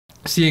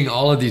seeing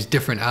all of these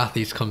different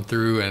athletes come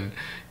through, and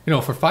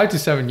for 5 to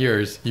 7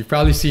 years, you've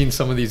probably seen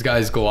some of these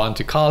guys go on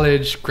to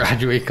college,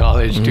 graduate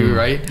college too,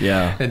 right?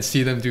 Yeah. And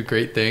see them do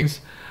great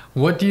things.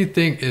 What do you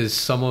think is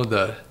some of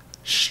the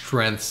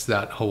strengths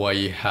that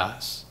Hawaii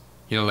has?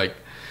 Like,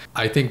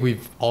 I think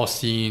we've all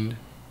seen,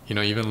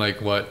 even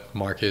like what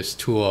Marcus,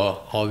 Tua,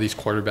 all these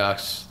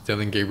quarterbacks,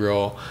 Dylan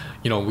Gabriel,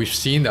 we've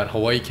seen that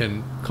Hawaii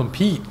can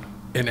compete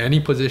in any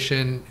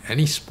position,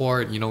 any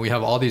sport. We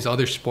have all these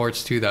other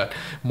sports too that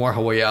more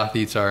Hawaii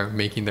athletes are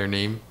making their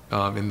name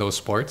in those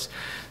sports.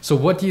 So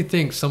what do you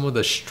think some of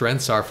the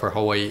strengths are for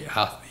Hawaii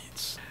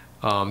athletes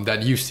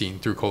that you've seen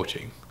through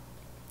coaching?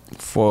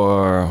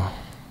 For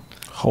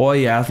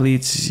Hawaii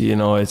athletes,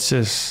 it's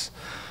just,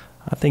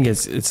 I think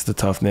it's the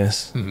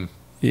toughness,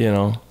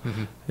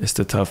 it's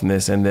the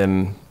toughness. And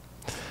then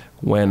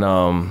when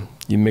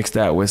you mix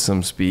that with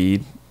some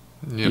speed,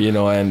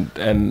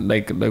 and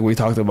like we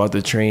talked about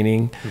the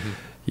training,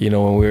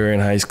 when we were in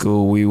high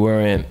school, we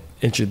weren't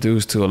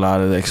introduced to a lot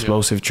of the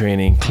explosive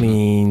training,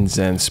 cleans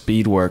and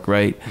speed work,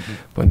 right?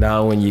 But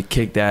now when you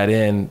kick that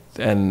in,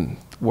 and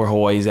where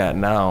Hawaii's at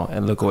now,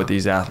 and look at what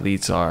these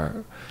athletes are,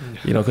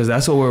 because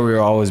that's what we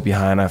were always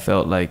behind, I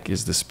felt like,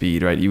 is the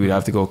speed, right? You would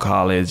have to go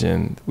college,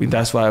 and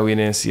that's why we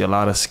didn't see a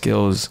lot of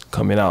skills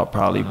coming out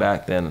probably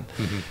back then,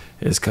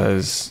 is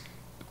because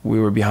we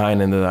were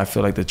behind in I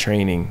feel like the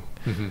training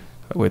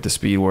with the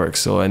speed work.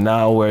 So, and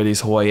now where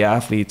these Hawaii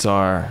athletes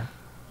are,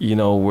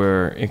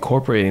 we're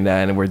incorporating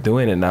that and we're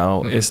doing it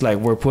now. It's like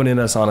we're putting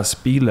us on a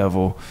speed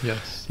level,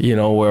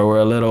 where we're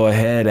a little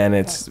ahead, and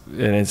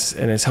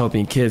it's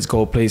helping kids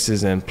go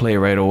places and play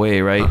right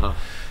away, right?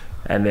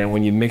 And then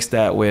when you mix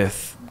that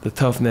with the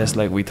toughness,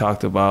 like we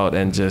talked about,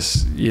 and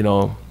just,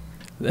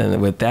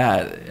 and with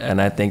that,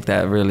 and I think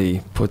that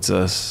really puts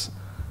us,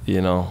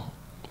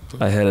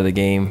 ahead of the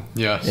game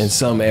in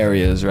some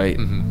areas, right?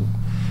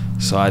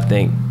 So I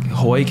think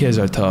Hawaii kids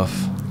are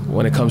tough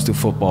when it comes to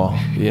football,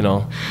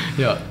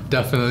 Yeah,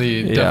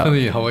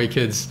 definitely Hawaii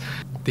kids,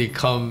 they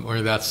come,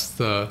 or that's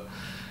the,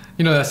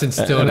 that's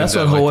instilled. And that's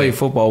what Hawaii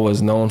football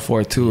was known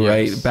for too,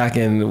 right? Back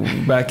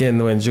in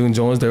when June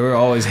Jones, they were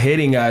always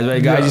hitting guys,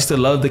 right? Guys used to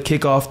love the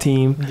kickoff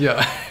team.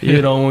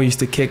 When we used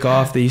to kick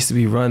off, they used to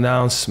be run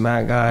down,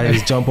 smack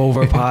guys, jump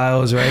over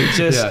piles, right?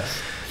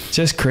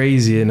 Just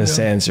crazy in a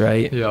sense,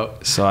 right?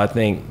 So I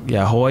think,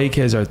 Hawaii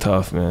kids are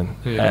tough,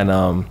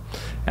 man.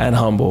 And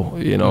humble,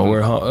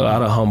 we're a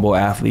lot of humble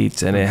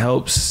athletes, and it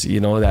helps,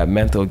 that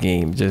mental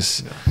game,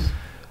 just,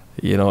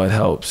 it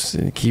helps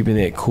in keeping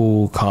it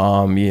cool,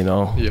 calm,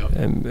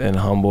 and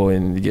humble,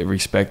 and you get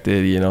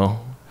respected,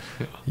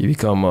 you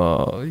become,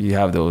 you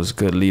have those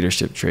good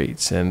leadership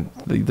traits. And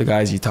the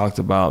guys you talked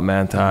about,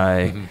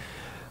 Manti,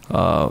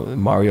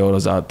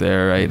 Mariota's out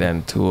there, right?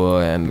 And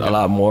Tua, and a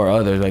lot more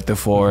others, like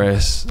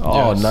DeForest,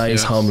 all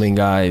nice, humbling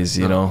guys,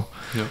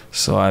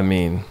 So, I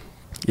mean,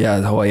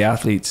 the Hawaii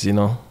athletes,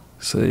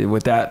 So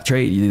with that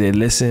trait, they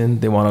listen,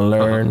 they want to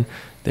learn,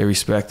 they're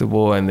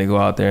respectable, and they go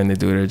out there and they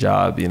do their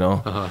job,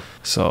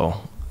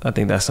 So I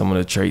think that's some of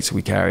the traits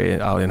we carry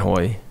out in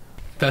Hawaii.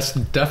 That's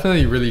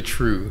definitely really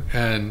true.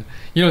 And,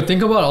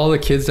 think about all the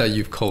kids that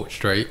you've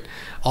coached, right?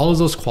 All of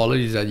those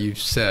qualities that you've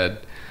said,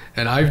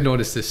 and I've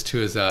noticed this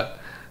too, is that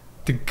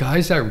the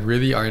guys that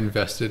really are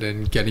invested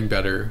in getting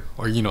better,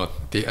 or,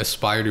 they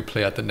aspire to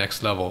play at the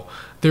next level,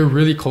 they're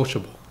really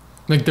coachable.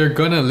 Like, they're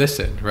going to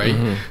listen,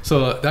 right?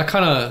 So that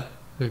kind of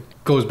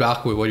goes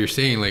back with what you're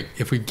saying. Like,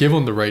 if we give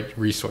them the right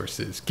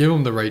resources, give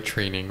them the right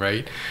training,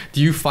 right?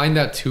 Do you find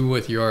that too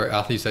with your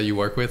athletes that you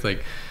work with?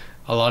 Like,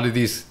 a lot of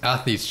these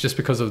athletes, just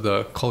because of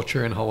the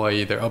culture in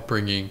Hawaii, their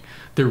upbringing,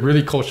 they're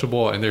really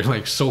coachable, and they're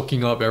like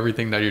soaking up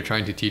everything that you're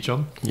trying to teach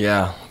them.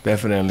 Yeah,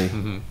 definitely.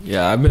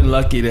 I've been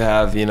lucky to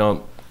have,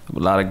 a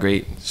lot of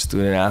great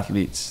student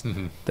athletes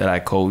that I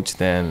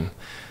coached, and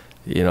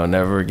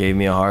never gave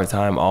me a hard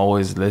time,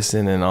 always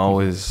listened and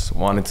always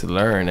wanted to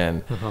learn.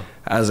 And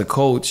as a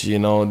coach,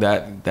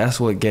 that's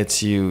what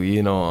gets you,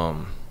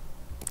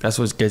 that's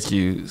what gets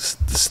you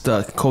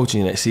stuck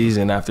coaching it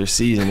season after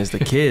season, is the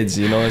kids.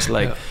 It's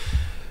like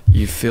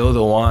you feel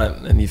the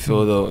want, and you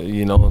feel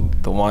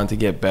the want to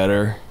get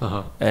better,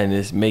 and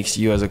it makes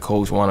you as a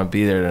coach want to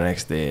be there the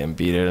next day, and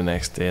be there the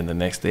next day, and the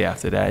next day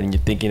after that, and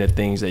you're thinking of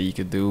things that you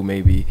could do,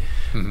 maybe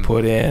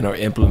put in or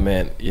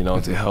implement,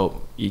 to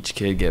help each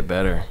kid get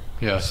better.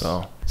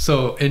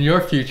 So in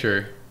your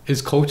future,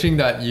 is coaching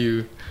that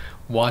you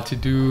want to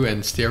do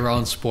and stay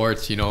around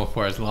sports,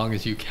 for as long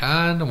as you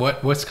can?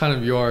 What's kind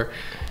of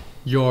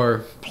your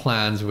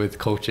plans with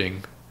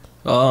coaching?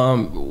 It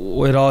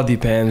all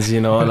depends,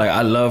 like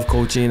I love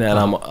coaching, and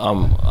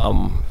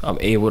I'm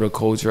able to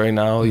coach right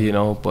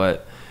now,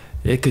 but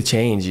it could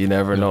change. You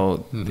never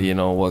know,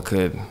 what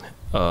could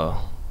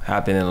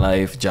happen in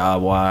life,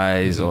 job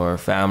wise or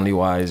family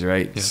wise,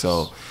 right?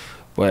 So,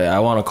 but I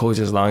want to coach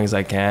as long as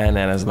I can,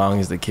 and as long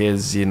as the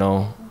kids,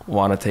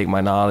 want to take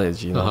my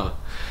knowledge,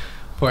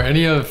 For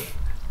any of,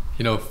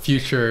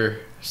 future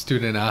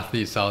student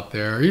athletes out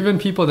there, or even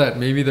people that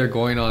maybe they're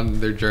going on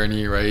their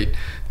journey, right?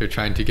 They're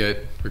trying to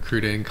get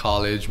recruited in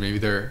college, maybe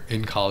they're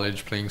in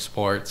college playing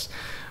sports.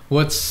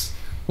 What's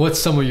what's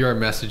some of your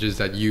messages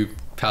that you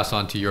pass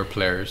on to your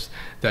players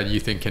that you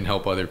think can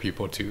help other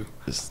people too?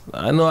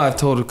 I know I've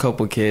told a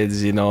couple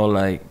kids, you know,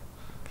 like,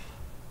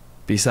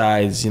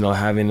 besides, you know,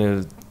 having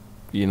to,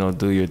 you know,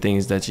 do your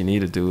things that you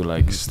need to do,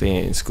 like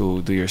stay in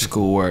school, do your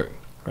schoolwork,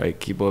 right?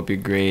 Keep up your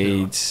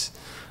grades.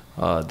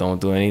 Don't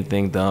do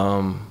anything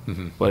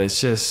dumb. But it's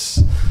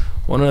just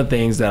one of the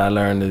things that I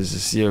learned is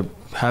just you're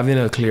having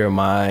a clear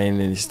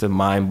mind, and it's the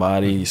mind,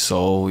 body,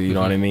 soul, you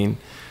know what I mean?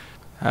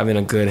 Having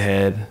a good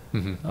head,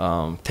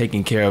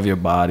 taking care of your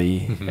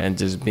body, and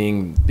just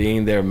being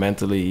there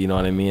mentally, you know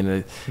what I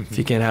mean? If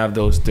you can have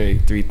those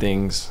three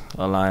things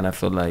aligned, I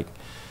feel like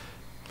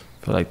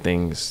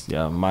things,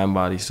 mind,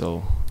 body,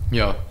 soul.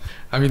 Yeah,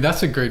 I mean,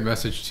 that's a great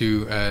message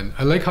too. And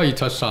I like how you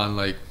touched on,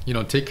 like, you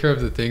know, take care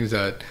of the things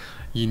that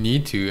you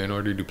need to in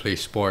order to play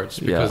sports,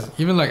 because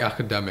even like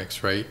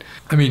academics, right?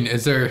 I mean,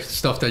 is there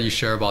stuff that you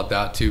share about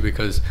that too?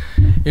 Because,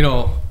 you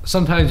know,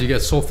 sometimes you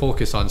get so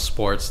focused on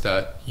sports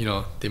that, you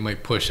know, they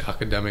might push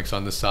academics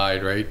on the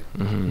side, right?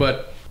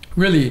 But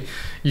really,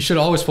 you should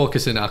always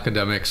focus in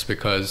academics,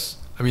 because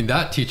I mean,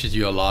 that teaches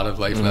you a lot of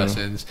life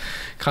lessons.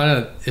 Kind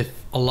of, if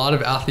a lot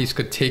of athletes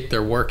could take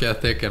their work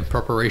ethic and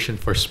preparation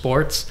for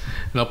sports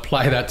and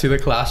apply that to the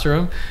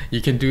classroom, you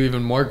can do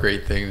even more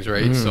great things,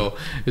 right? So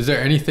is there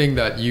anything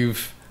that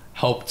you've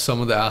helped some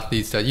of the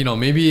athletes that, you know,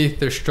 maybe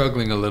they're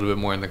struggling a little bit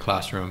more in the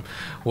classroom?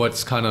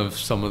 What's kind of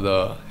some of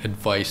the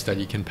advice that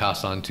you can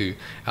pass on to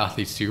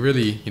athletes to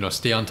really, you know,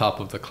 stay on top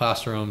of the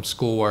classroom,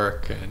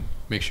 schoolwork, and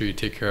make sure you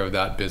take care of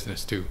that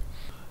business too?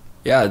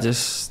 Yeah,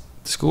 just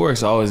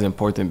schoolwork's always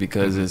important,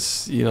 because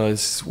it's, you know,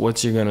 it's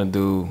what you're gonna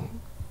do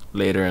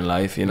later in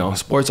life. You know,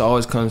 sports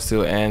always comes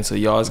to an end, so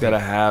you always gotta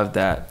have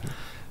that.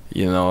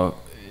 You know,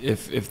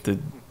 if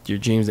your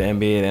dream's the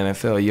NBA and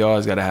NFL, you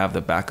always gotta have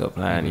the backup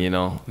plan. You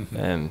know,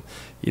 and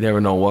you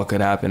never know what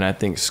could happen. I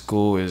think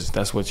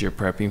that's what you're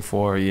prepping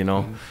for. You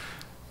know,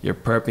 you're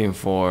prepping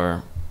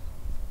for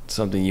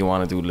something you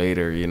want to do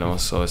later. You know,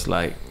 so it's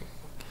like,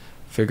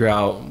 figure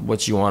out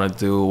what you want to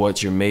do,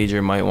 what your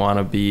major might want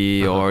to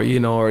be, or, you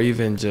know, or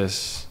even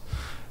just,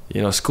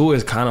 you know, school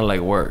is kind of like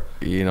work,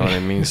 you know what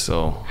I mean?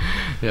 So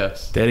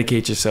yes,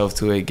 dedicate yourself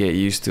to it, get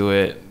used to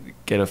it,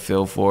 get a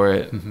feel for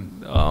it,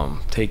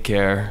 take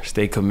care,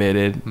 stay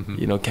committed,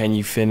 you know, can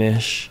you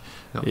finish,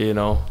 you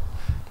know?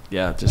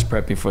 Yeah, just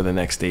prepping for the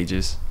next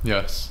stages.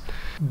 Yes.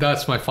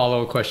 That's my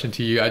follow-up question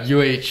to you. At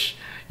UH,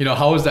 you know,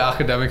 how was the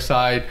academic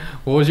side?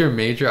 What was your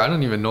major? I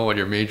don't even know what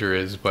your major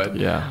is, but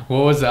yeah, what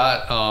was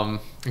that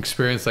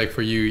experience like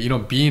for you, you know,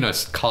 being a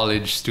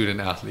college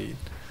student athlete?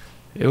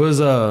 It was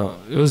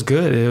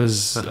good. It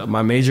was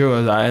my major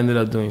was, I ended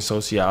up doing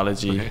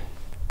sociology,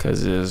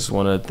 because it was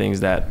one of the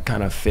things that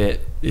kind of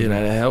fit, you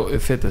know,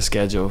 it fit the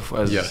schedule.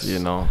 As you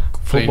know,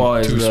 football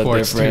is a little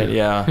different.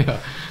 Yeah.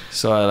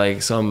 So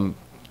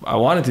I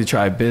wanted to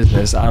try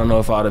business. I don't know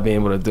if I would have been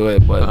able to do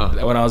it,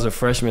 but when I was a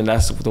freshman,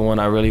 that's the one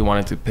I really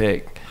wanted to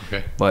pick.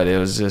 But it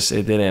was just,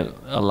 it didn't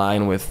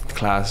align with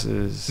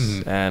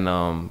classes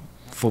and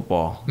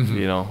football,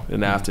 you know, in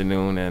the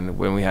afternoon, and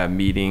when we had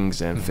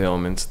meetings and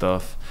film and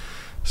stuff.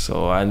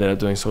 So I ended up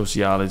doing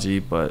sociology,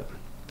 but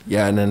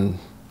yeah, and then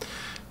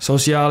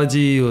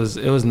sociology it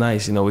was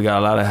nice. You know, we got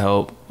a lot of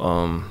help.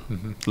 A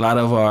lot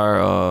of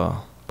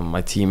our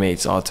my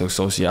teammates all took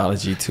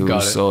sociology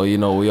too, so you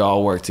know, we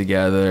all worked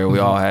together. We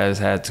all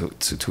had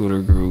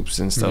tutor groups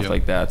and stuff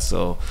like that.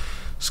 So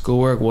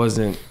schoolwork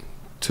wasn't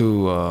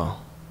too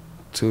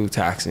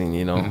taxing,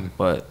 you know,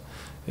 but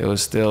it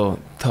was still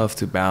tough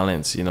to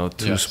balance, you know,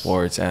 two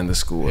sports and the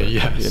schoolwork.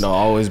 You know,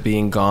 always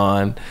being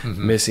gone,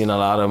 missing a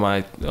lot of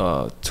my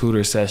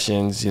tutor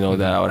sessions, you know,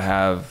 that I would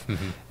have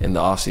in the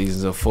off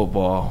seasons of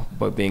football,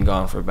 but being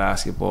gone for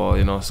basketball,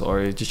 you know, so,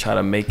 or just try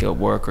to make it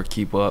work or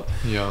keep up.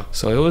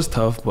 So it was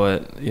tough,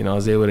 but you know, I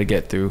was able to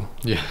get through.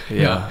 I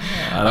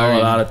know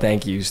a lot of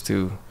thank yous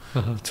to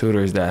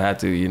tutors that had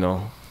to, you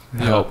know,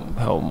 help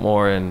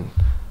more, and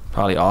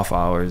probably off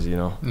hours, you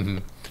know.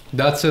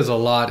 That says a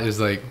lot,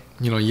 is like,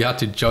 you know, you have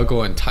to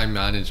juggle and time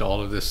manage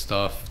all of this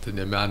stuff, the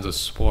demands of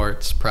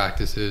sports,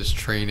 practices,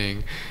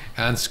 training,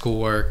 and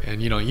schoolwork,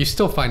 and you know, you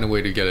still find a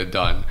way to get it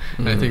done.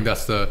 And I think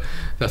that's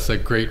a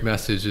great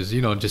message, is,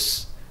 you know,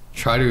 just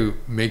try to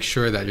make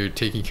sure that you're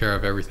taking care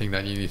of everything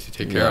that you need to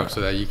take care of,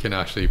 so that you can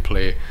actually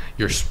play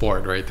your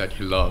sport, right, that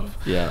you love.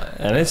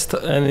 And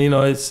and you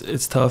know,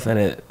 it's tough and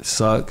it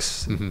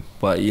sucks,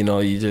 but you know,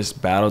 you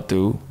just battle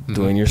through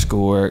doing your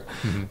schoolwork,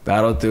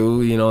 battle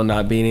through, you know,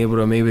 not being able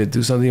to maybe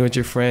do something with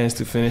your friends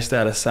to finish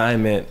that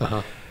assignment,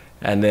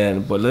 and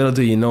then, but little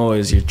do you know,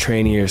 is you're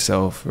training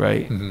yourself,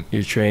 right?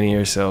 You're training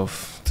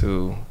yourself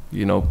to,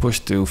 you know, push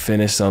through,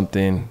 finish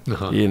something,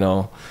 you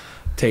know,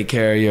 take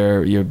care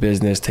of your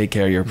business, take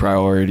care of your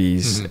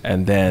priorities,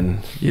 and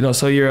then, you know,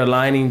 so you're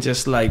aligning,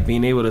 just like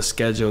being able to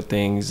schedule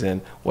things and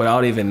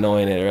without even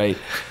knowing it, right?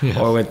 Yes.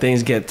 Or when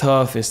things get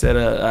tough, instead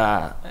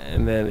of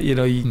and then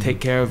you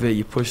take care of it,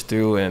 you push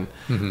through, and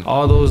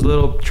all those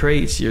little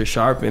traits you're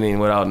sharpening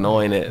without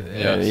knowing it.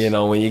 Yes.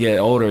 And when you get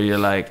older, you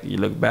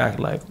look back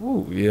like,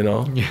 ooh,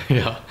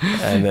 Yeah.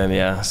 And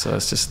then so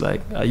it's just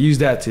like I use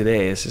that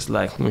today. It's just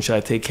like, should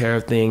I take care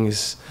of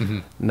things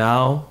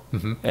now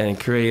and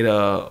create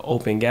a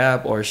open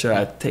gap, or should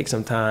I take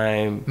some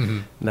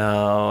time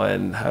now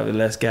and have a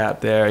less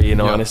gap there?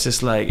 And it's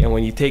just like, and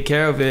when you take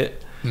care of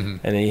it,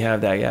 and then you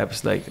have that gap,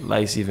 it's like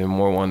life's even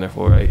more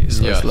wonderful, right?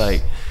 So it's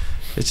like,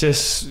 it's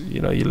just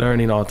you're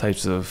learning all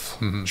types of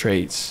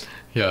traits.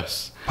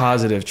 Yes.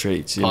 Positive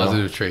traits.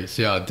 Positive traits.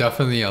 Yeah,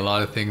 definitely a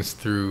lot of things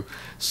through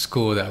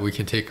school that we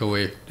can take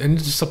away and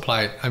just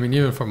apply it. I mean,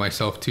 even for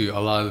myself too, a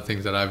lot of the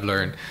things that I've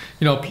learned,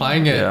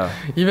 applying it,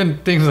 even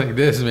things like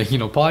this,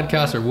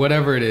 podcasts or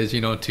whatever it is,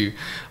 to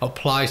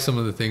apply some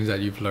of the things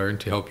that you've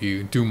learned to help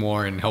you do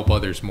more and help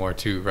others more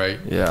too, right?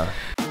 Yeah.